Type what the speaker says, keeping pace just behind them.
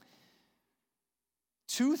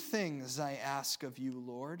2 things I ask of you,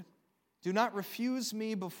 Lord. Do not refuse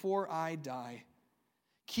me before I die.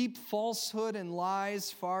 Keep falsehood and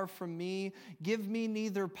lies far from me. Give me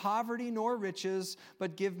neither poverty nor riches,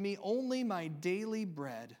 but give me only my daily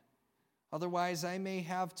bread. Otherwise I may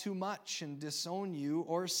have too much and disown you,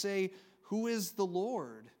 or say, who is the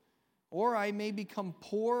Lord? Or I may become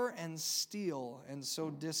poor and steal, and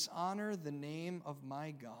so dishonor the name of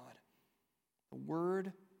my God. The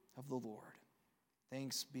word of the Lord.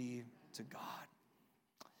 Thanks be to God.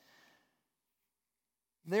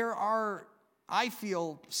 There are, I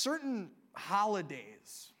feel, certain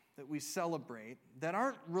holidays that we celebrate that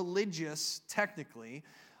aren't religious technically,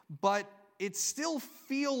 but it still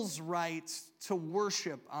feels right to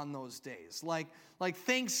worship on those days. Like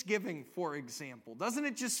Thanksgiving, for example. Doesn't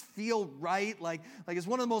it just feel right? Like it's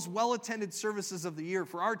one of the most well-attended services of the year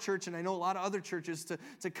for our church, and I know a lot of other churches,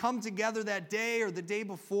 to come together that day or the day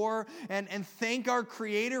before and thank our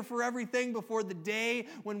Creator for everything before the day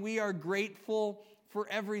when we are grateful for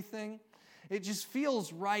everything. It just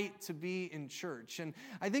feels right to be in church. And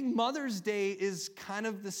I think Mother's Day is kind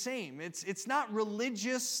of the same. It's not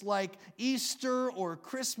religious like Easter or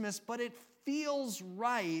Christmas, but it feels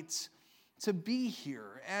right to be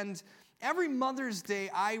here. And every Mother's Day,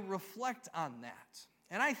 I reflect on that.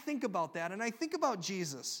 And I think about that. And I think about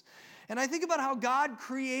Jesus. And I think about how God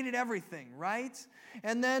created everything, right?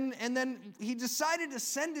 And then he decided to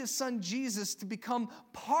send his son Jesus to become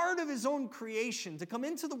part of his own creation, to come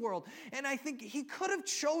into the world. And I think he could have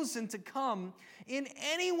chosen to come in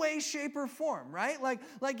any way, shape, or form, right?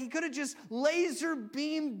 Like he could have just laser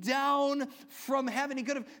beamed down from heaven. He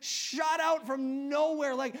could have shot out from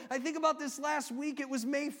nowhere. Like I think about this last week, it was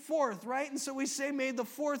May 4th, right? And so we say, may the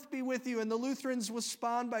 4th be with you. And the Lutherans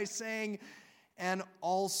respond by saying, and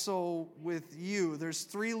also with you. There's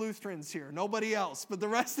 3 Lutherans here, nobody else, but the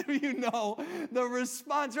rest of you know the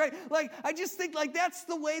response, right? Like, I just think like that's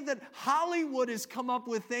the way that Hollywood has come up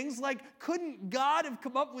with things. Like, couldn't God have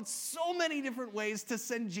come up with so many different ways to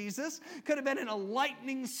send Jesus? Could have been in a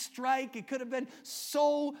lightning strike. It could have been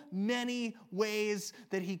so many ways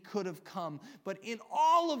that he could have come. But in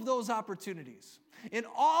all of those opportunities, in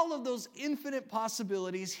all of those infinite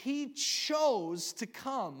possibilities, he chose to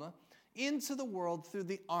come into the world through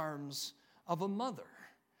the arms of a mother.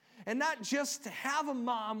 And not just to have a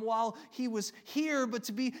mom while he was here, but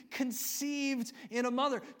to be conceived in a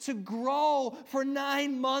mother, to grow for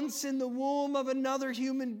 9 months in the womb of another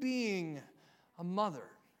human being, a mother.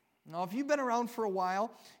 Now, if you've been around for a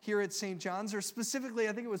while here at St. John's, or specifically,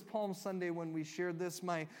 I think it was Palm Sunday when we shared this,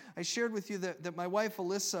 I shared with you that my wife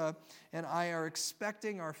Alyssa and I are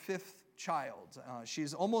expecting our 5th child.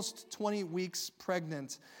 She's almost 20 weeks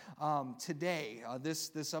pregnant today,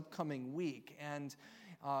 this upcoming week. And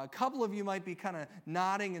a couple of you might be kind of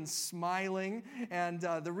nodding and smiling, and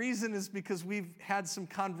the reason is because we've had some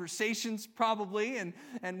conversations probably,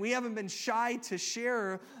 and we haven't been shy to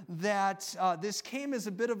share that this came as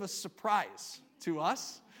a bit of a surprise to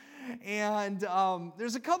us. And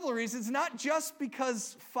there's a couple of reasons, not just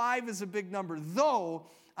because 5 is a big number, though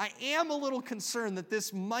I am a little concerned that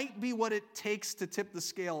this might be what it takes to tip the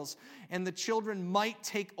scales, and the children might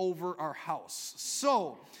take over our house.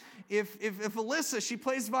 So, if Alyssa, she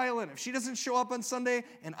plays violin, if she doesn't show up on Sunday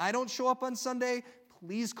and I don't show up on Sunday,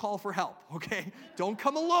 please call for help, okay? Don't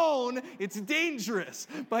come alone. It's dangerous.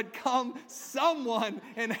 But come someone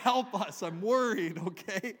and help us. I'm worried,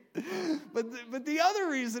 okay? But the other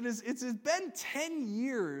reason is it's been 10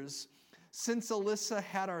 years since Alyssa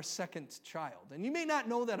had our 2nd child. And you may not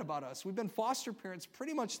know that about us. We've been foster parents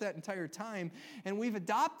pretty much that entire time, and we've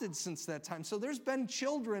adopted since that time. So there's been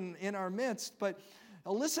children in our midst, but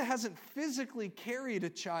Alyssa hasn't physically carried a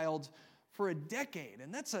child for a decade,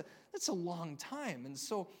 and that's a long time. And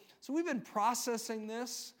so we've been processing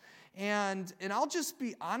this, and I'll just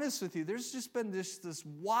be honest with you, there's just been this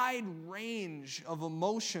wide range of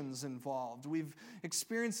emotions involved. We've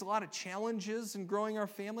experienced a lot of challenges in growing our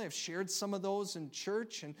family. I've shared some of those in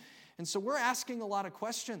church, and so we're asking a lot of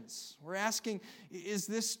questions. We're asking, is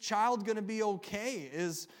this child going to be okay?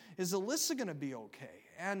 Is Alyssa going to be okay?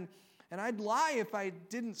 And I'd lie if I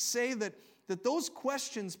didn't say that those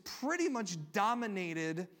questions pretty much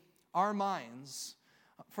dominated our minds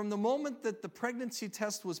from the moment that the pregnancy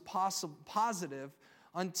test was positive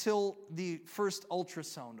until the first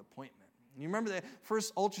ultrasound appointment. You remember that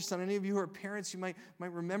first ultrasound? Any of you who are parents, you might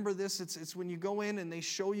remember this. It's when you go in and they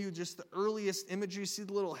show you just the earliest imagery. You see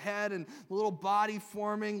the little head and the little body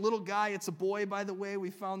forming. Little guy, it's a boy, by the way. We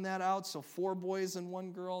found that out. So 4 boys and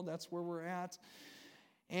 1 girl. That's where we're at.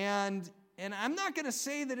 And And I'm not going to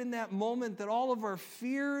say that in that moment that all of our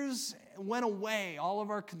fears went away, all of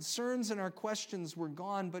our concerns and our questions were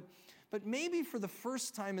gone, but maybe for the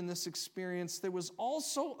first time in this experience, there was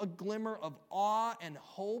also a glimmer of awe and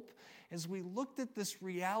hope as we looked at this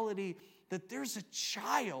reality that there's a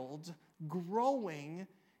child growing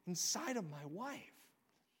inside of my wife.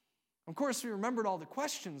 Of course, we remembered all the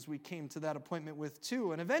questions we came to that appointment with,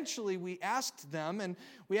 too. And eventually we asked them, and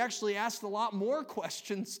we actually asked a lot more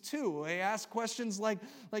questions, too. We asked questions like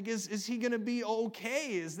is he going to be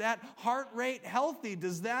okay? Is that heart rate healthy?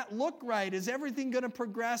 Does that look right? Is everything going to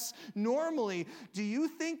progress normally? Do you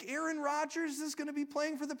think Aaron Rodgers is going to be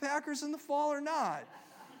playing for the Packers in the fall or not?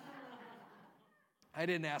 I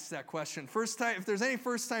didn't ask that question. First time, if there's any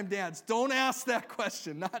first-time dads, don't ask that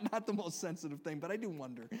question. Not the most sensitive thing, but I do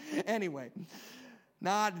wonder. Anyway, it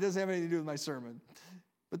doesn't have anything to do with my sermon.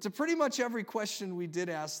 But to pretty much every question we did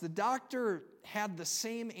ask, the doctor had the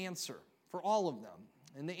same answer for all of them.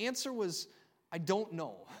 And the answer was, I don't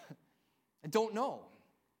know. I don't know.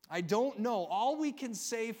 I don't know. All we can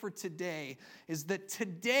say for today is that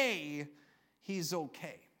today he's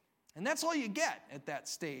okay. And that's all you get at that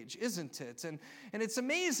stage, isn't it? And it's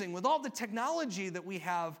amazing with all the technology that we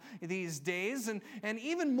have these days, and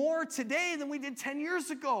even more today than we did 10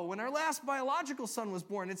 years ago when our last biological son was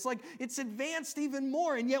born. It's like it's advanced even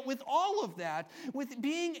more. And yet with all of that, with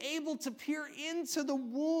being able to peer into the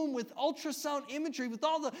womb with ultrasound imagery, with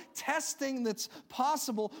all the testing that's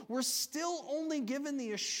possible, we're still only given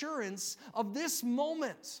the assurance of this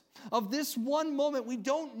moment, of this one moment. We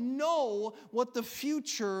don't know what the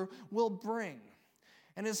future will bring.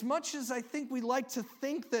 And as much as I think we like to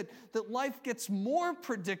think that life gets more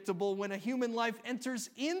predictable when a human life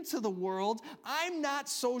enters into the world, I'm not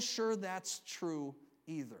so sure that's true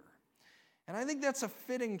either. And I think that's a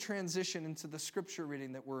fitting transition into the scripture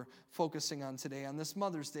reading that we're focusing on today, on this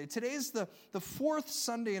Mother's Day. Today is the fourth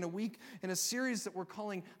Sunday in a week in a series that we're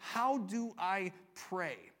calling How Do I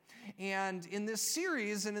Pray? And in this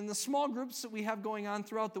series and in the small groups that we have going on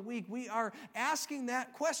throughout the week, we are asking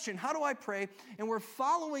that question, how do I pray? And we're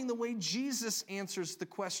following the way Jesus answers the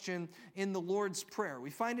question in the Lord's Prayer.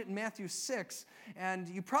 We find it in Matthew 6, and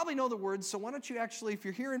you probably know the words, so why don't you actually, if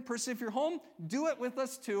you're here in person, if you're home, do it with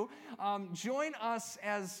us too. Join us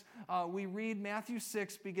as we read Matthew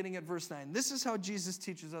 6, beginning at verse 9. This is how Jesus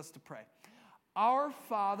teaches us to pray. Our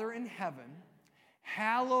Father in heaven,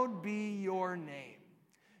 hallowed be your name.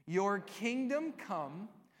 Your kingdom come,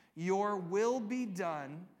 your will be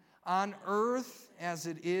done on earth as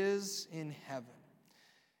it is in heaven.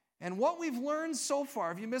 And what we've learned so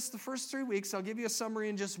far, if you missed the first 3 weeks, I'll give you a summary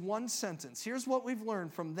in just one sentence. Here's what we've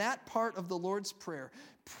learned from that part of the Lord's Prayer.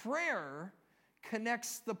 Prayer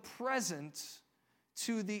connects the present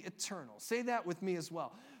to the eternal. Say that with me as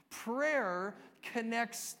well. Prayer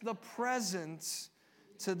connects the present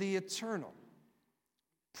to the eternal.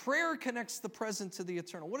 Prayer connects the present to the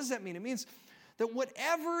eternal. What does that mean? It means that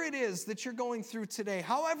whatever it is that you're going through today,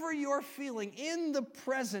 however you're feeling in the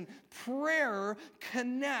present, prayer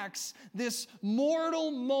connects this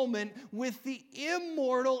mortal moment with the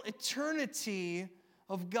immortal eternity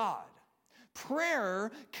of God. Prayer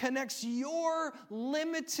connects your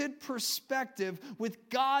limited perspective with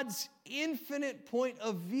God's infinite point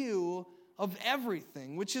of view of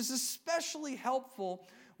everything, which is especially helpful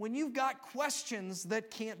when you've got questions that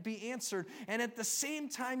can't be answered, and at the same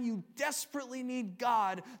time you desperately need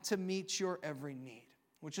God to meet your every need.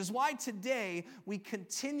 Which is why today we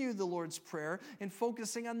continue the Lord's Prayer in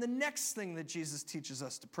focusing on the next thing that Jesus teaches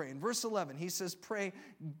us to pray. In verse 11, he says, pray,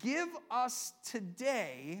 give us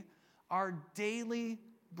today our daily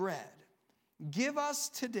bread. Give us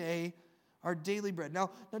today our daily bread. Now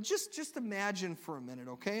just imagine for a minute,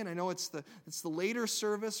 okay? And I know it's the later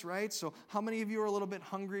service, right? So how many of you are a little bit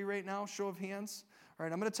hungry right now? Show of hands. All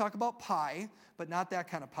right, I'm going to talk about pie, but not that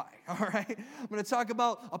kind of pie, all right? I'm going to talk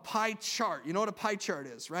about a pie chart. You know what a pie chart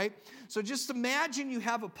is, right? So just imagine you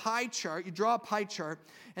have a pie chart. You draw a pie chart,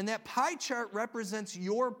 and that pie chart represents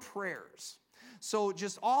your prayers. So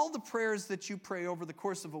just all the prayers that you pray over the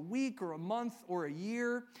course of a week or a month or a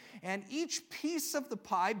year. And each piece of the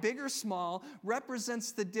pie, big or small,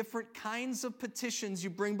 represents the different kinds of petitions you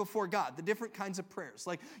bring before God, the different kinds of prayers.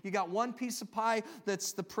 Like you got one piece of pie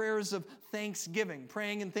that's the prayers of thanksgiving,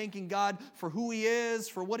 praying and thanking God for who he is,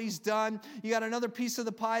 for what he's done. You got another piece of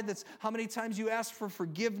the pie that's how many times you ask for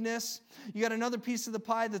forgiveness. You got another piece of the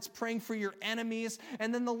pie that's praying for your enemies.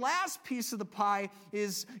 And then the last piece of the pie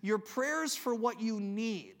is your prayers for what you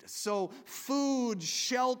need. So food,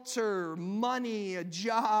 shelter, money, a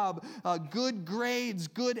job, good grades,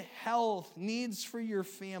 good health, needs for your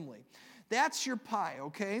family. That's your pie,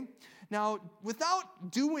 okay? Now,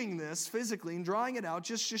 without doing this physically and drawing it out,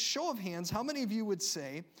 just show of hands, how many of you would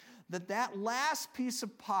say that last piece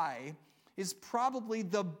of pie is probably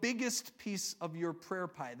the biggest piece of your prayer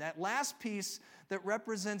pie? That last piece that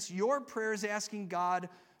represents your prayers asking God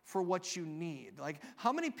for what you need. Like,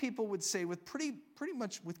 how many people would say with pretty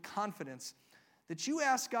much with confidence that you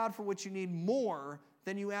ask God for what you need more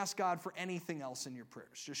than you ask God for anything else in your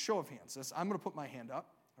prayers? Just show of hands. I'm going to put my hand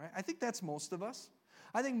up. Right? I think that's most of us.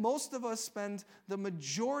 I think most of us spend the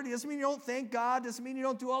majority, doesn't mean you don't thank God, doesn't mean you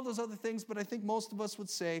don't do all those other things, but I think most of us would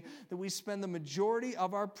say that we spend the majority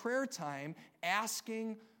of our prayer time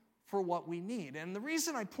asking for what we need. And the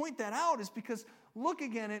reason I point that out is because look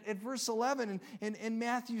again at verse 11 in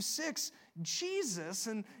Matthew 6. Jesus,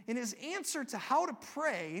 in his answer to how to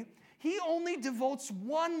pray, he only devotes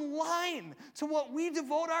one line to what we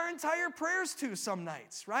devote our entire prayers to some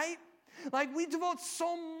nights, right? Like, we devote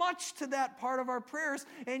so much to that part of our prayers,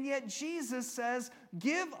 and yet Jesus says,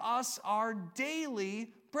 give us our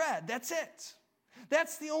daily bread. That's it.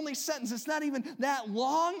 That's the only sentence. It's not even that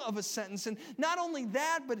long of a sentence. And not only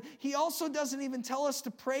that, but he also doesn't even tell us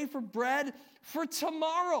to pray for bread for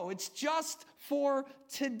tomorrow. It's just for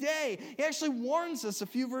today. He actually warns us a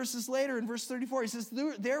few verses later in verse 34. He says,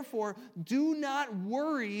 therefore, do not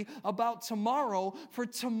worry about tomorrow, for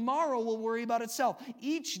tomorrow will worry about itself.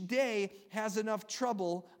 Each day has enough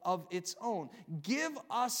trouble of its own. Give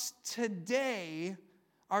us today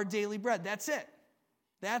our daily bread. That's it.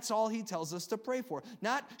 That's all he tells us to pray for.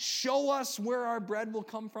 Not show us where our bread will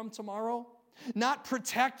come from tomorrow. Not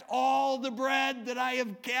protect all the bread that I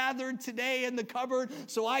have gathered today in the cupboard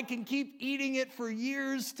so I can keep eating it for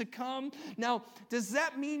years to come. Now, does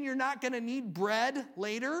that mean you're not going to need bread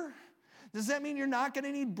later? Does that mean you're not going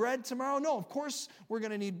to need bread tomorrow? No, of course we're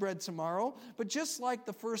going to need bread tomorrow. But just like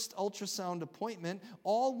the first ultrasound appointment,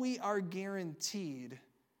 all we are guaranteed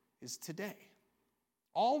is today.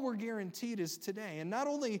 All we're guaranteed is today. And not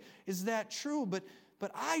only is that true, but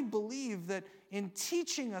I believe that in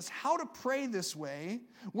teaching us how to pray this way,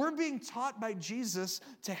 we're being taught by Jesus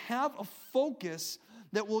to have a focus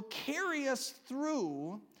that will carry us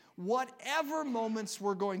through whatever moments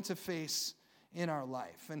we're going to face in our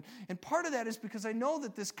life. And part of that is because I know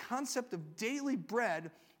that this concept of daily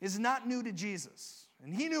bread is not new to Jesus.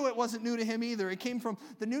 And he knew it wasn't new to him either. It came from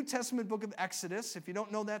the New Testament book of Exodus. If you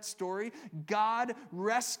don't know that story, God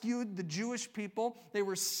rescued the Jewish people. They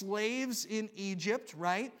were slaves in Egypt,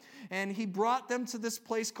 right? And he brought them to this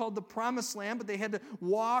place called the Promised Land, but they had to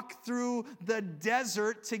walk through the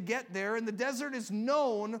desert to get there. And the desert is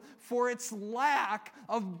known for its lack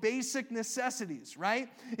of basic necessities, right?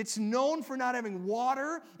 It's known for not having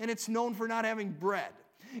water, and it's known for not having bread.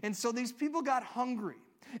 And so these people got hungry.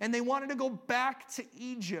 And they wanted to go back to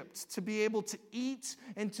Egypt to be able to eat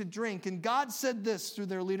and to drink. And God said this through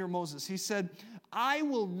their leader Moses. He said, I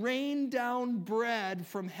will rain down bread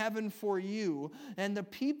from heaven for you, and the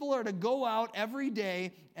people are to go out every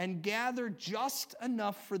day and gather just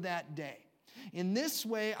enough for that day. In this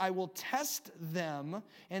way, I will test them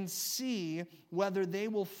and see whether they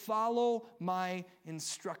will follow my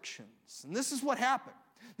instructions. And this is what happened.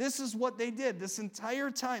 This is what they did this entire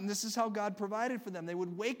time. This is how God provided for them. They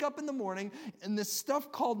would wake up in the morning, and this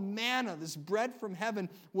stuff called manna, this bread from heaven,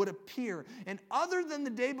 would appear. And other than the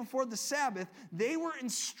day before the Sabbath, they were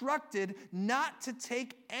instructed not to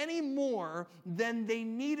take any more than they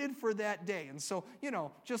needed for that day. And so,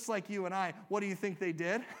 just like you and I, what do you think they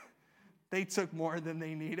did? They took more than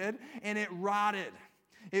they needed, and it rotted.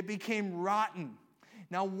 It became rotten.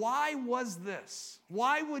 Now, why was this?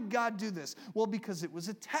 Why would God do this? Well, because it was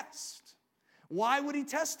a test. Why would he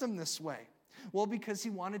test them this way? Well, because he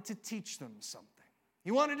wanted to teach them something.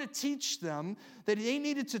 He wanted to teach them that they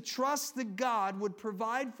needed to trust that God would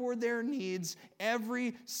provide for their needs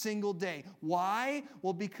every single day. Why?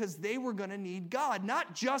 Well, because they were going to need God,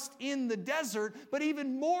 not just in the desert, but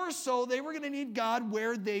even more so, they were going to need God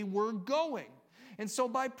where they were going. And so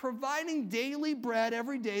by providing daily bread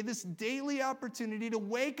every day, this daily opportunity to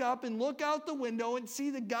wake up and look out the window and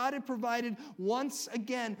see that God had provided once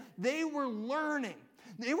again, they were learning.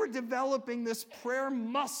 They were developing this prayer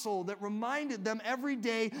muscle that reminded them every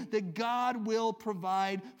day that God will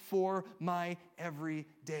provide for my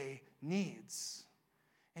everyday needs.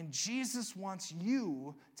 And Jesus wants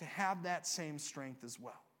you to have that same strength as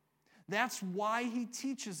well. That's why he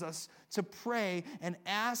teaches us to pray and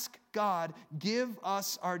ask God, give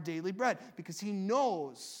us our daily bread. Because he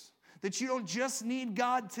knows that you don't just need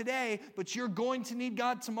God today, but you're going to need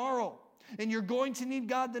God tomorrow. And you're going to need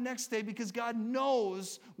God the next day because God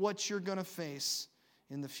knows what you're going to face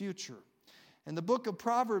in the future. And the book of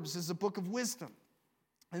Proverbs is a book of wisdom.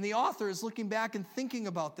 And the author is looking back and thinking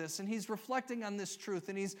about this, and he's reflecting on this truth,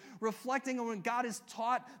 and he's reflecting on what God has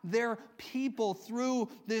taught their people through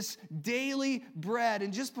this daily bread.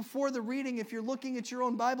 And just before the reading, if you're looking at your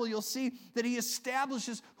own Bible, you'll see that he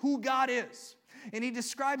establishes who God is. And he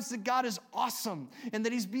describes that God is awesome and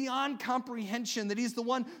that he's beyond comprehension, that he's the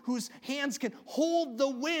one whose hands can hold the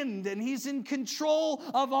wind and he's in control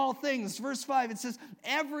of all things. Verse 5, it says,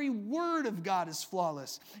 every word of God is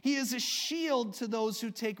flawless. He is a shield to those who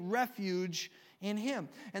take refuge in him.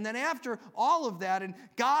 And then after all of that, and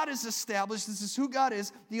God is established, this is who God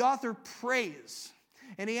is, the author prays.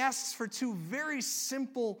 And he asks for two very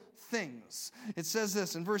simple things. It says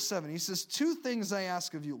this in verse 7. He says, 2 things I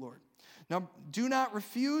ask of you, Lord. Now, do not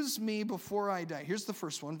refuse me before I die. Here's the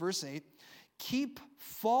first one, verse 8. Keep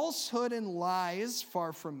falsehood and lies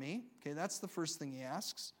far from me. Okay, that's the first thing he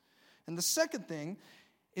asks. And the second thing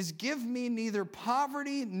is give me neither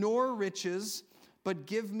poverty nor riches, but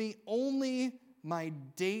give me only my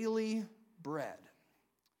daily bread.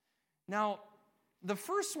 Now, the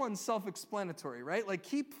first one's self-explanatory, right? Like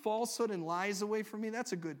keep falsehood and lies away from me.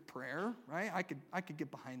 That's a good prayer, right? I could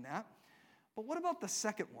get behind that. But what about the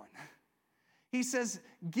second one? He says,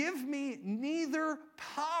 give me neither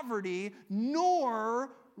poverty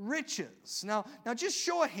nor riches. Now just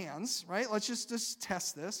show of hands, right? Let's just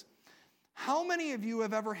test this. How many of you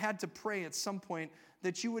have ever had to pray at some point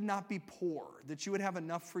that you would not be poor, that you would have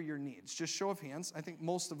enough for your needs? Just show of hands. I think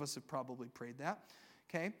most of us have probably prayed that,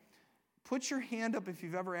 okay? Put your hand up if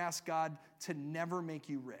you've ever asked God to never make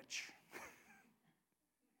you rich.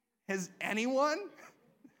 Has anyone?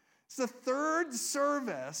 It's the third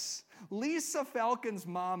service Lisa Falcon's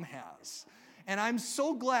mom has. And I'm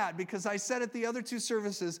so glad because I said at the other 2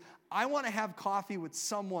 services, I want to have coffee with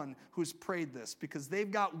someone who's prayed this because they've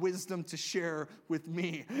got wisdom to share with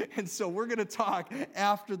me. And so we're going to talk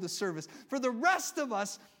after the service. For the rest of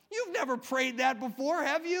us, you've never prayed that before,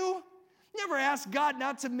 have you? Never asked God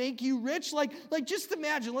not to make you rich? Like just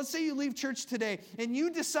imagine, let's say you leave church today and you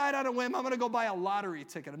decide on a whim, I'm going to go buy a lottery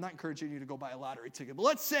ticket. I'm not encouraging you to go buy a lottery ticket, but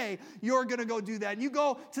let's say you're going to go do that. And you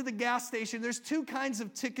go to the gas station. There's 2 kinds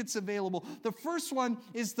of tickets available. The first one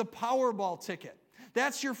is the Powerball ticket.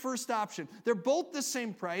 That's your first option. They're both the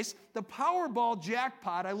same price. The Powerball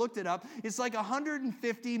jackpot, I looked it up, is like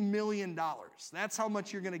 $150 million. That's how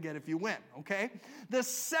much you're going to get if you win, okay? The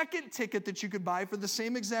second ticket that you could buy for the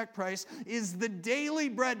same exact price is the Daily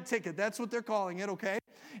Bread ticket. That's what they're calling it, okay?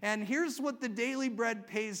 And here's what the Daily Bread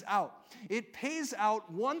pays out. It pays out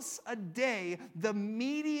once a day the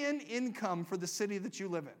median income for the city that you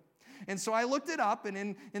live in. And so I looked it up,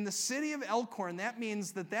 and in the city of Elkhorn, that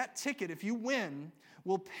means that ticket, if you win,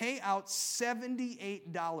 will pay out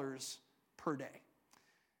 $78 per day.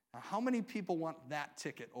 Now, how many people want that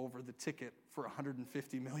ticket over the ticket for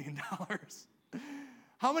 $150 million?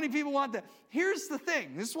 How many people want that? Here's the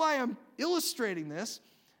thing. This is why I'm illustrating this.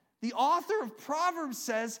 The author of Proverbs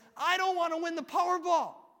says, I don't want to win the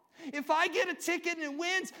Powerball. If I get a ticket and it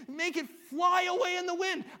wins, make it fly away in the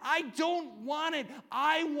wind. I don't want it.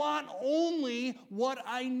 I want only what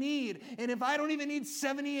I need. And if I don't even need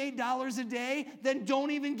 $78 a day, then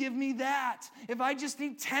don't even give me that. If I just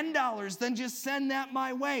need $10, then just send that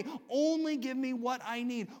my way. Only give me what I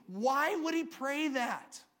need. Why would he pray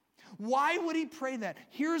that? Why would he pray that?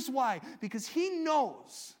 Here's why. Because he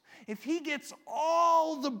knows if he gets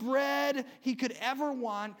all the bread he could ever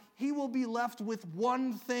want, he will be left with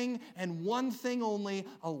one thing and one thing only,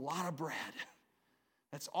 a lot of bread.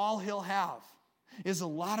 That's all he'll have, is a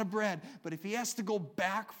lot of bread. But if he has to go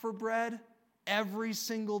back for bread every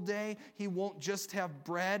single day, he won't just have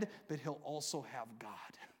bread, but he'll also have God.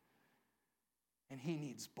 And he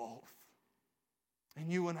needs both.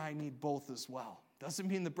 And you and I need both as well. Doesn't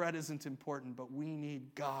mean the bread isn't important, but we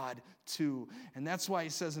need God too. And that's why he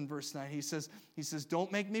says in verse 9, he says,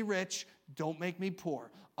 don't make me rich, don't make me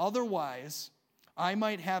poor. Otherwise, I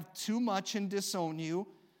might have too much and disown you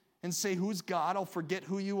and say, who's God? I'll forget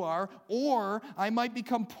who you are. Or I might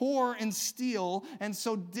become poor and steal and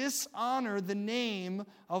so dishonor the name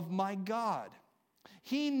of my God.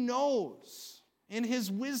 He knows in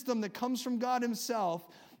his wisdom that comes from God himself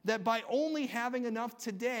that by only having enough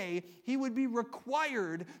today, he would be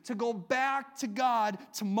required to go back to God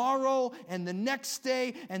tomorrow and the next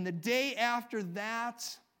day and the day after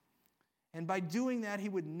that. And by doing that, he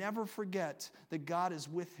would never forget that God is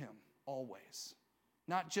with him always.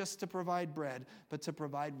 Not just to provide bread, but to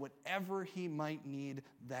provide whatever he might need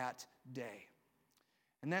that day.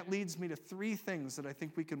 And that leads me to 3 things that I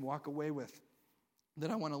think we can walk away with, that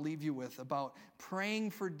I want to leave you with about praying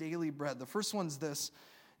for daily bread. The first one's this.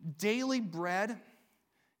 Daily bread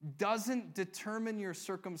doesn't determine your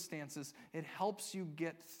circumstances. It helps you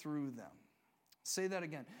get through them. Say that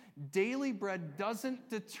again. Daily bread doesn't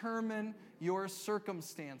determine your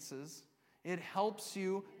circumstances. It helps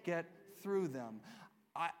you get through them.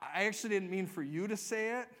 I actually didn't mean for you to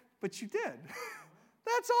say it, but you did.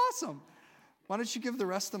 That's awesome. Why don't you give the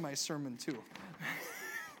rest of my sermon too?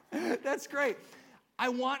 That's great. I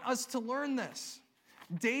want us to learn this.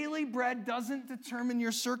 Daily bread doesn't determine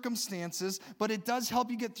your circumstances, but it does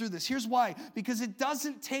help you get through this. Here's why. Because it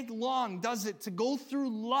doesn't take long, does it, to go through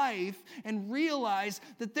life and realize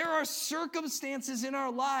that there are circumstances in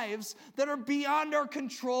our lives that are beyond our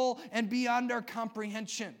control and beyond our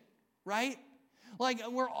comprehension, right? Like,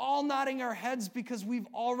 we're all nodding our heads because we've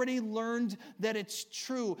already learned that it's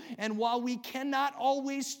true. And while we cannot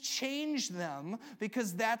always change them,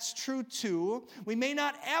 because that's true too, we may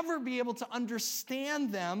not ever be able to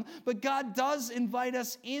understand them, but God does invite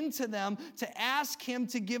us into them to ask Him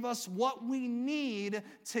to give us what we need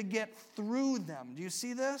to get through them. Do you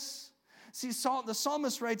see this? See, the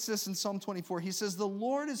psalmist writes this in Psalm 24. He says, "The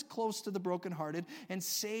Lord is close to the brokenhearted and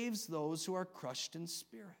saves those who are crushed in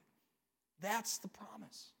spirit." That's the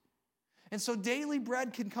promise. And so daily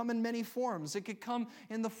bread can come in many forms. It could come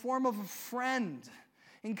in the form of a friend.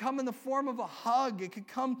 It can come in the form of a hug. It could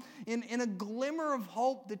come in a glimmer of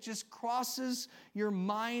hope that just crosses your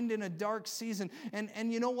mind in a dark season.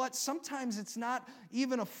 And you know what? Sometimes it's not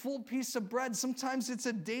even a full piece of bread. Sometimes it's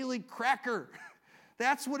a daily cracker.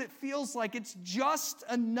 That's what it feels like. It's just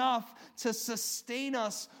enough to sustain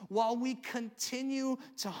us while we continue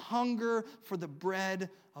to hunger for the bread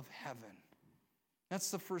of heaven. That's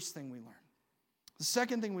the first thing we learn. The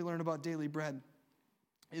second thing we learn about daily bread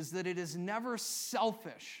is that it is never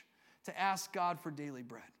selfish to ask God for daily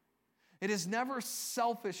bread. It is never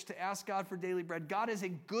selfish to ask God for daily bread. God is a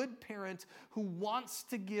good parent who wants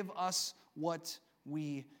to give us what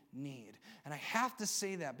we need. And I have to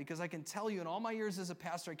say that because I can tell you in all my years as a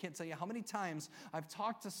pastor, I can't tell you how many times I've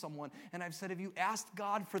talked to someone and I've said, have you asked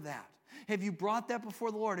God for that? Have you brought that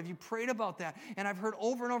before the Lord? Have you prayed about that? And I've heard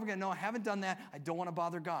over and over again, no, I haven't done that. I don't want to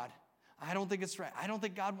bother God. I don't think it's right. I don't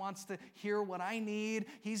think God wants to hear what I need.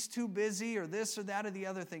 He's too busy or this or that or the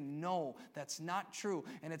other thing. No, that's not true.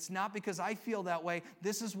 And it's not because I feel that way.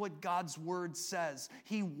 This is what God's word says.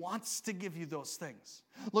 He wants to give you those things.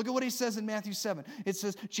 Look at what he says in Matthew 7. It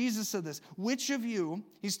says, Jesus said this, which of you,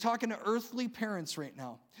 he's talking to earthly parents right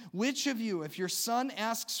now, which of you, if your son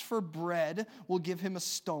asks for bread, will give him a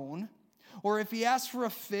stone? Or if he asks for a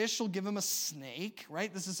fish, will give him a snake,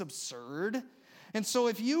 right? This is absurd. And so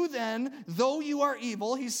if you then, though you are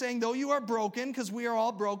evil, he's saying though you are broken, because we are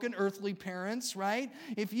all broken, earthly parents, right?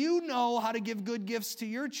 If you know how to give good gifts to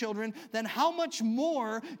your children, then how much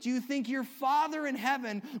more do you think your Father in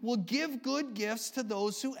heaven will give good gifts to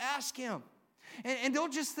those who ask him? And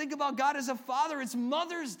don't just think about God as a father. It's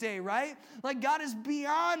Mother's Day, right? Like God is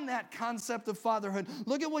beyond that concept of fatherhood.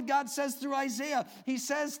 Look at what God says through Isaiah. He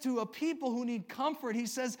says to a people who need comfort, he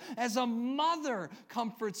says, as a mother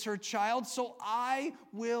comforts her child, so I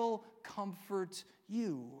will comfort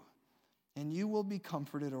you, and you will be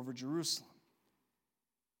comforted over Jerusalem.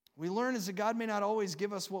 We learn is that God may not always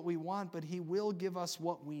give us what we want, but he will give us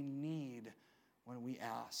what we need when we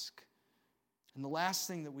ask. And the last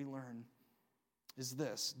thing that we learn is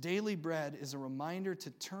this. Daily bread is a reminder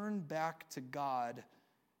to turn back to God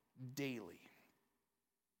daily.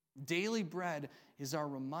 Daily bread is our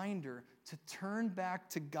reminder to turn back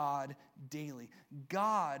to God daily.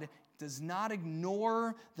 God does not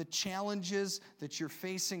ignore the challenges that you're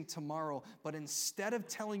facing tomorrow, but instead of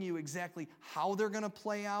telling you exactly how they're going to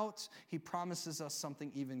play out, he promises us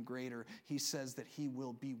something even greater. He says that he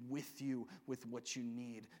will be with you with what you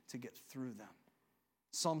need to get through them.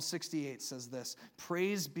 Psalm 68 says this,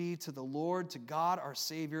 praise be to the Lord, to God our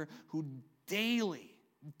Savior, who daily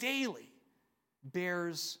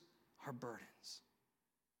bears our burdens.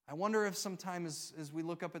 I wonder if sometimes as we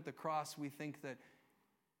look up at the cross, we think that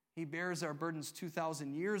he bears our burdens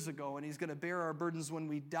 2,000 years ago, and he's going to bear our burdens when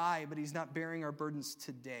we die, but he's not bearing our burdens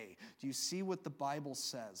today. Do you see what the Bible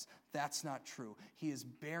says? That's not true. He is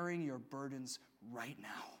bearing your burdens right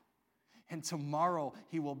now. And tomorrow,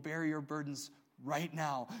 he will bear your burdens right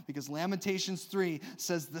now, because Lamentations 3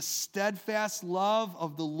 says the steadfast love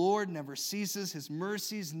of the Lord never ceases. His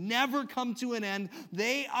mercies never come to an end.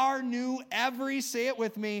 They are new every, say it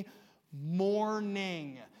with me,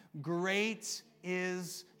 morning. Great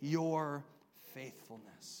is your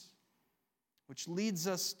faithfulness. Which leads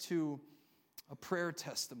us to a prayer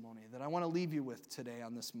testimony that I want to leave you with today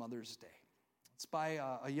on this Mother's Day. It's by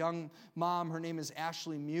a young mom. Her name is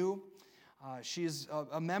Ashley Mew. She's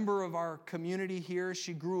a member of our community here.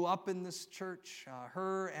 She grew up in this church.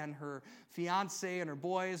 Her and her fiance and her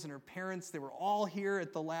boys and her parents, they were all here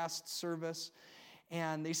at the last service.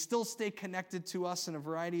 And they still stay connected to us in a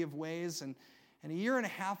variety of ways. And a year and a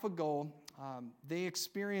half ago, they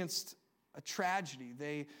experienced a tragedy.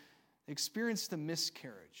 They experienced a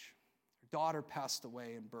miscarriage. Their daughter passed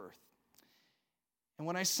away in birth. And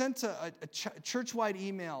when I sent a church-wide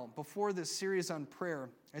email before this series on prayer,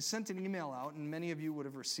 I sent an email out, and many of you would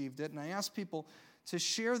have received it, and I asked people to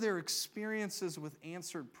share their experiences with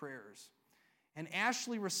answered prayers. And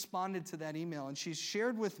Ashley responded to that email, and she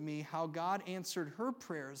shared with me how God answered her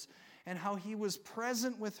prayers and how he was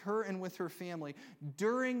present with her and with her family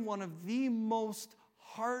during one of the most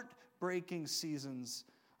heartbreaking seasons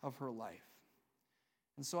of her life.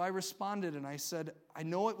 And so I responded, and I said, I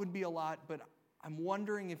know it would be a lot, but I'm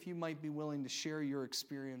wondering if you might be willing to share your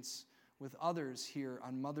experience with others here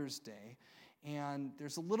on Mother's Day. And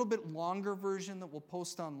there's a little bit longer version that we'll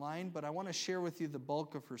post online, but I want to share with you the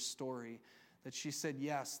bulk of her story that she said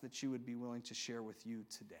yes, that she would be willing to share with you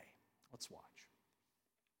today. Let's watch.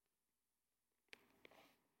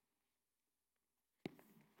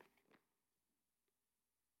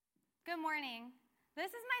 Good morning. This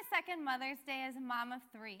is my second Mother's Day as a mom of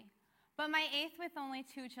 3, but my 8th with only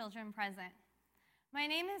 2 children present. My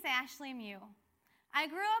name is Ashley Mew. I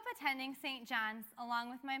grew up attending St. John's along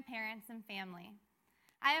with my parents and family.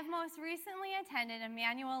 I have most recently attended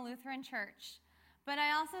Emmanuel Lutheran Church, but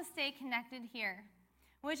I also stay connected here,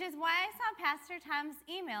 which is why I saw Pastor Tom's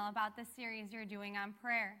email about the series you're doing on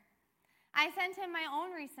prayer. I sent him my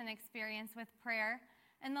own recent experience with prayer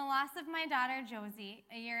and the loss of my daughter Josie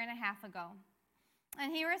a year and a half ago,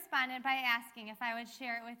 and he responded by asking if I would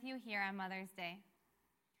share it with you here on Mother's Day.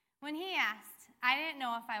 When he asked, I didn't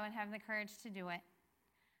know if I would have the courage to do it.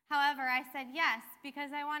 However, I said yes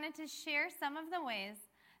because I wanted to share some of the ways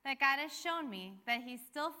that God has shown me that he's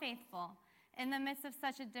still faithful in the midst of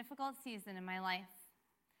such a difficult season in my life.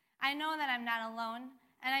 I know that I'm not alone,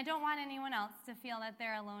 and I don't want anyone else to feel that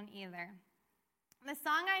they're alone either. The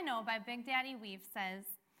song I Know by Big Daddy Weave says,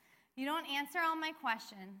 "You don't answer all my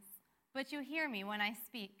questions, but you hear me when I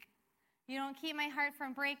speak. You don't keep my heart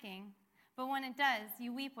from breaking, but when it does,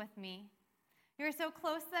 you weep with me. You're so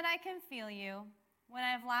close that I can feel you when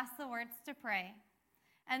I've lost the words to pray.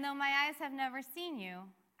 And though my eyes have never seen you,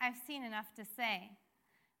 I've seen enough to say,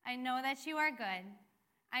 I know that you are good.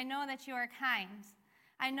 I know that you are kind.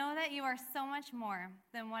 I know that you are so much more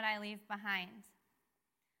than what I leave behind."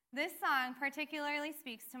 This song particularly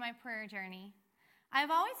speaks to my prayer journey.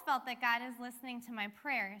 I've always felt that God is listening to my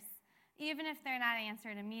prayers, even if they're not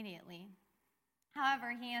answered immediately.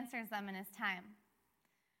 However, he answers them in his time.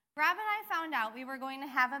 Rob and I found out we were going to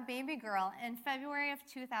have a baby girl in February of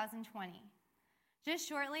 2020. Just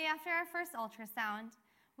shortly after our first ultrasound,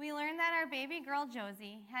 we learned that our baby girl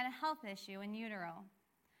Josie had a health issue in utero.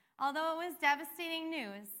 Although it was devastating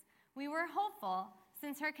news, we were hopeful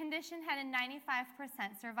since her condition had a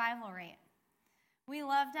 95% survival rate. We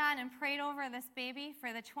loved on and prayed over this baby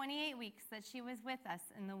for the 28 weeks that she was with us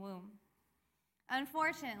in the womb.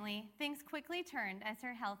 Unfortunately, things quickly turned as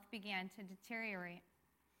her health began to deteriorate.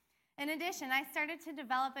 In addition, I started to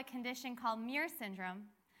develop a condition called Muir syndrome,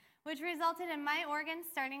 which resulted in my organs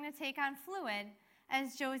starting to take on fluid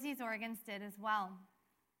as Josie's organs did as well.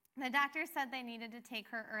 The doctor said they needed to take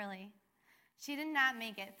her early. She did not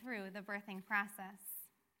make it through the birthing process.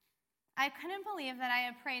 I couldn't believe that I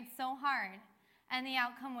had prayed so hard and the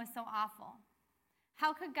outcome was so awful.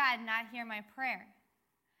 How could God not hear my prayer?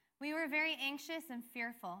 We were very anxious and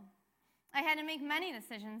fearful. I had to make many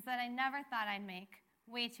decisions that I never thought I'd make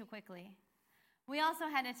way too quickly. We also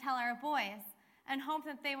had to tell our boys and hope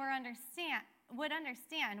that they would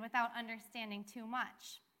understand without understanding too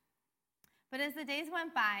much. But as the days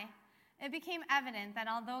went by, it became evident that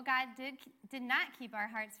although God did not keep our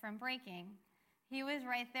hearts from breaking, he was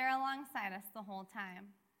right there alongside us the whole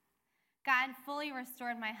time. God fully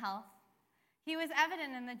restored my health. He was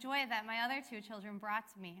evident in the joy that my other 2 children brought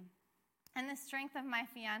to me, and the strength of my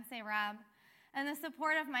fiance, Rob, and the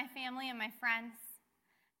support of my family and my friends.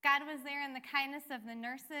 God was there in the kindness of the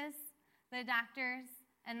nurses, the doctors,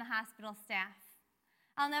 and the hospital staff.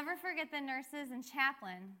 I'll never forget the nurses and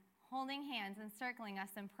chaplain holding hands and circling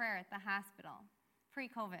us in prayer at the hospital,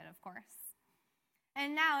 pre-COVID, of course.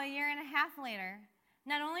 And now, a year and a half later,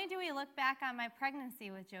 not only do we look back on my pregnancy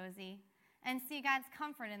with Josie and see God's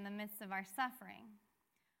comfort in the midst of our suffering,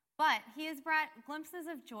 but he has brought glimpses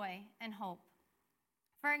of joy and hope.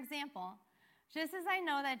 For example, just as I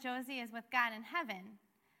know that Josie is with God in heaven,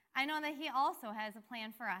 I know that he also has a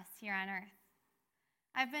plan for us here on earth.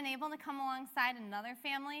 I've been able to come alongside another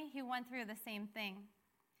family who went through the same thing.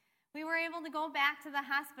 We were able to go back to the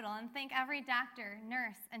hospital and thank every doctor,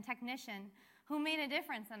 nurse, and technician who made a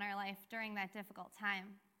difference in our life during that difficult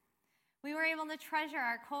time. We were able to treasure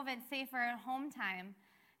our COVID safer at home time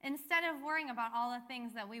instead of worrying about all the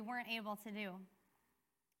things that we weren't able to do.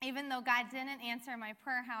 Even though God didn't answer my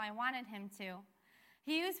prayer how I wanted him to,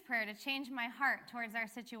 he used prayer to change my heart towards our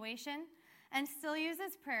situation and still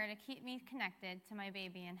uses prayer to keep me connected to my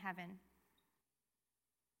baby in heaven.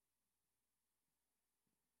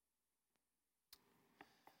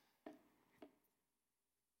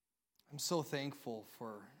 I'm so thankful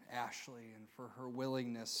for Ashley and for her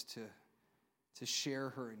willingness to share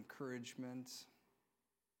her encouragement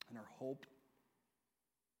and her hope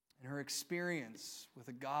and her experience with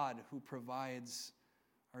a God who provides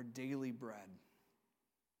our daily bread.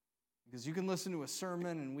 Because you can listen to a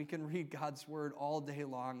sermon and we can read God's word all day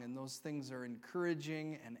long, and those things are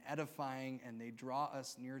encouraging and edifying and they draw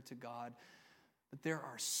us near to God. But there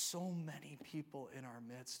are so many people in our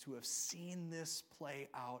midst who have seen this play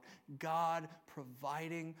out, God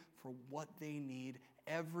providing for what they need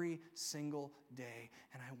every single day.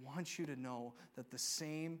 And I want you to know that the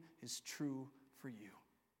same is true for you.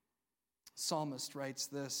 Psalmist writes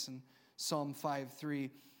this in Psalm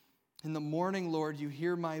 5:3, "In the morning, Lord, you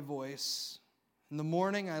hear my voice. In the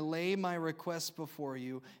morning I lay my request before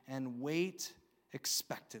you and wait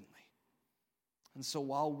expectantly." And so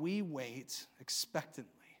while we wait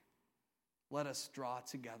expectantly, let us draw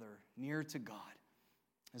together near to God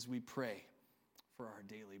as we pray for our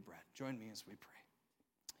daily bread. Join me as we pray.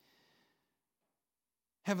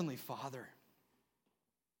 Heavenly Father,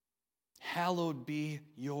 hallowed be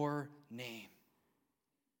your name.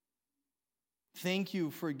 Thank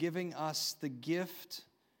you for giving us the gift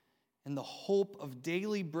and the hope of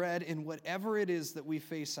daily bread in whatever it is that we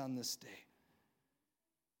face on this day.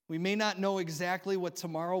 We may not know exactly what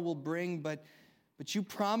tomorrow will bring, but you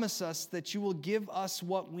promise us that you will give us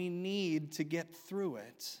what we need to get through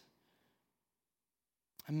it.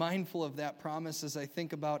 I'm mindful of that promise as I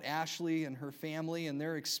think about Ashley and her family and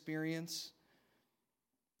their experience.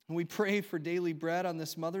 And we pray for daily bread on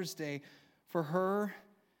this Mother's Day for her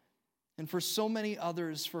and for so many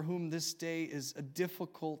others for whom this day is a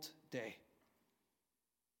difficult day.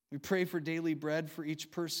 We pray for daily bread for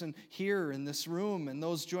each person here in this room and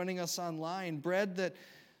those joining us online, bread that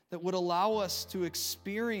would allow us to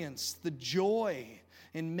experience the joy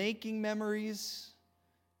in making memories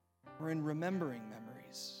or in remembering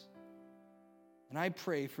memories. And I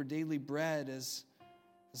pray for daily bread as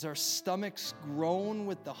our stomachs groan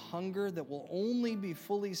with the hunger that will only be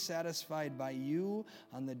fully satisfied by you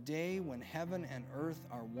on the day when heaven and earth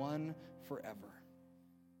are one forever.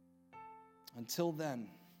 Until then,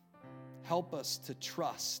 help us to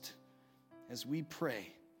trust as we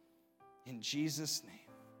pray in Jesus' name.